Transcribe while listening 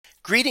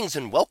Greetings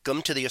and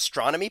welcome to the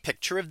Astronomy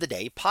Picture of the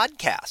Day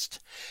podcast.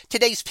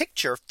 Today's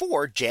picture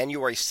for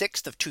January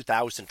 6th of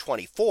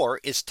 2024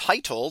 is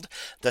titled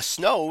 "The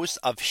Snows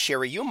of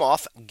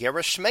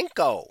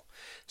Churyumov-Gerasimenko."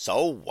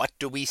 So what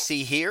do we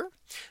see here?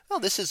 Well,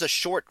 this is a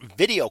short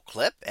video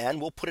clip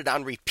and we'll put it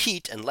on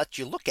repeat and let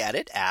you look at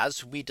it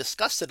as we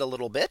discuss it a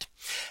little bit.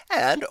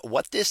 And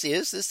what this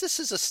is this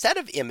is a set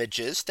of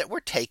images that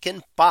were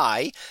taken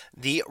by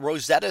the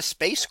Rosetta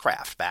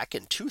spacecraft back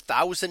in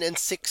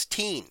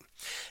 2016.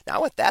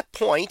 Now at that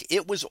point,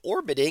 it was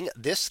orbiting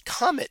this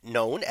comet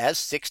known as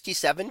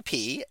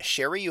 67P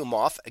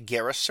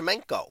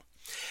Churyumov-Gerasimenko.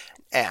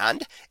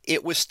 And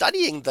it was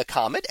studying the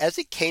comet as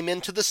it came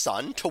into the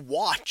sun to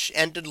watch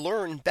and to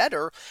learn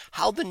better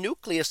how the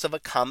nucleus of a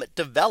comet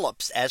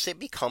develops as it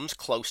becomes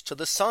close to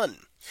the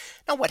sun.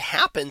 Now what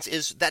happens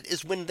is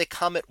when the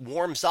comet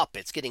warms up,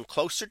 it's getting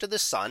closer to the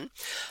sun.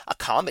 A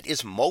comet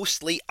is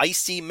mostly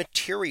icy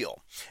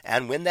material.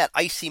 And when that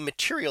icy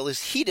material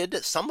is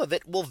heated, some of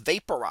it will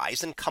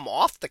vaporize and come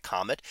off the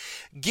comet,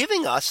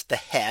 giving us the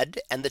head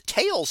and the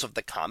tails of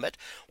the comet,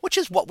 which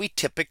is what we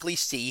typically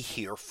see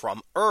here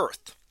from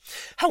Earth.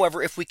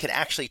 However, if we could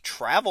actually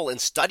travel and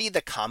study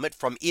the comet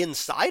from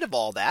inside of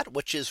all that,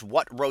 which is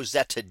what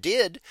Rosetta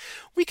did,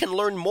 we can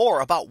learn more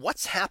about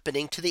what's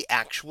happening to the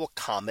actual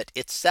comet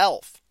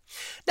itself.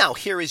 Now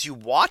here, as you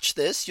watch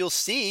this, you'll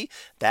see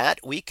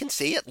that we can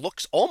see it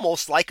looks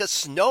almost like a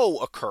snow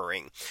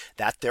occurring,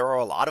 that there are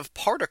a lot of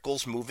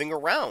particles moving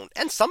around.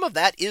 And some of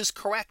that is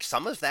correct.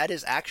 Some of that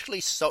is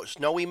actually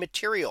snowy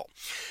material.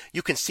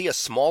 You can see a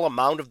small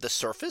amount of the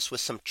surface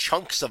with some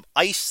chunks of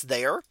ice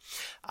there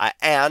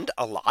and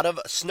a lot of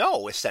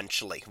snow,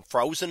 essentially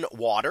frozen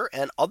water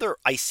and other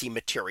icy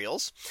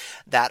materials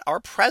that are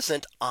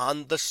present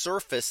on the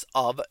surface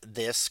of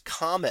this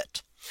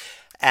comet.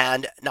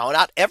 And now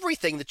not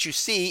everything that you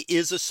see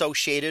is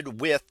associated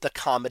with the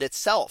comet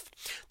itself.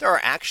 There are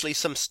actually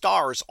some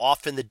stars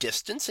off in the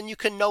distance, and you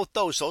can note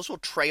those. Those will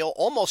trail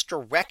almost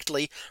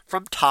directly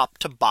from top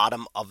to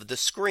bottom of the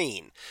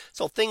screen.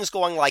 So things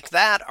going like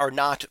that are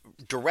not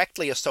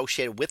directly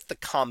associated with the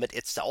comet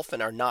itself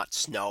and are not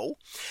snow.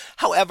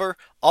 However,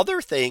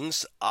 other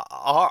things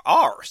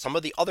are. Some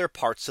of the other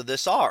parts of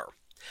this are.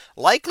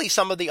 Likely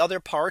some of the other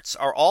parts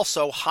are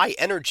also high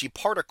energy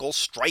particles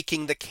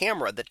striking the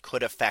camera that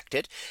could affect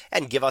it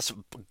and give us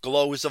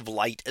glows of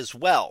light as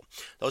well.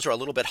 Those are a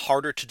little bit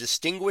harder to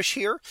distinguish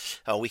here.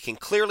 We can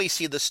clearly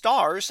see the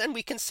stars, and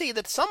we can see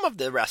that some of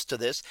the rest of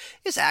this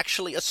is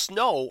actually a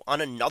snow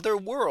on another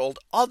world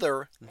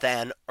other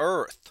than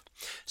Earth.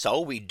 So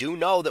we do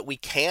know that we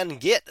can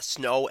get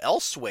snow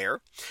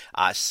elsewhere,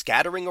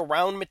 scattering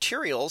around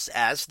materials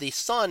as the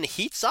sun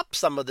heats up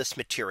some of this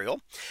material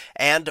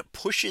and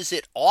pushes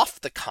it off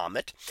the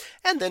comet.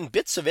 And then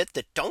bits of it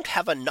that don't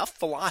have enough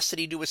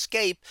velocity to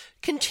escape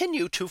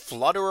continue to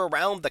flutter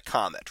around the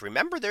comet.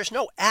 Remember, there's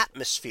no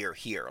atmosphere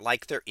here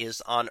like there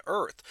is on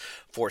Earth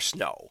for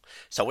snow.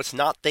 So it's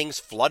not things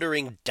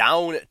fluttering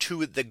down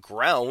to the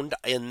ground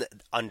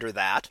under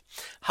that.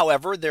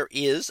 However, there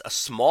is a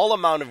small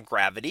amount of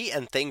gravity,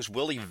 and things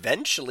will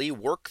eventually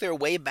work their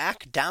way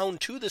back down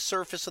to the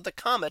surface of the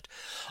comet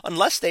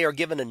unless they are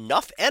given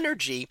enough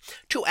energy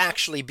to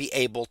actually be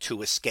able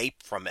to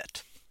escape from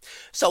it.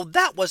 So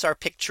that was our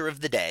picture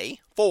of the day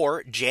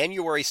for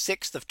January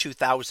 6th of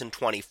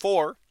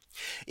 2024.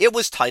 It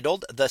was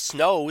titled "The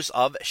Snows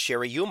of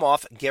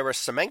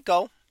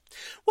Churyumov-Gerasimenko."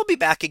 We'll be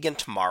back again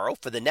tomorrow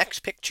for the next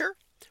picture,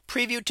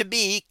 previewed to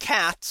be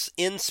cats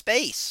in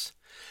space.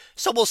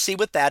 So we'll see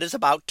what that is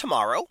about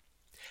tomorrow.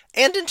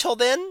 And until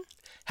then,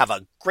 have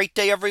a great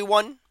day,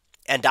 everyone,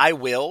 and I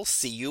will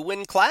see you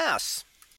in class.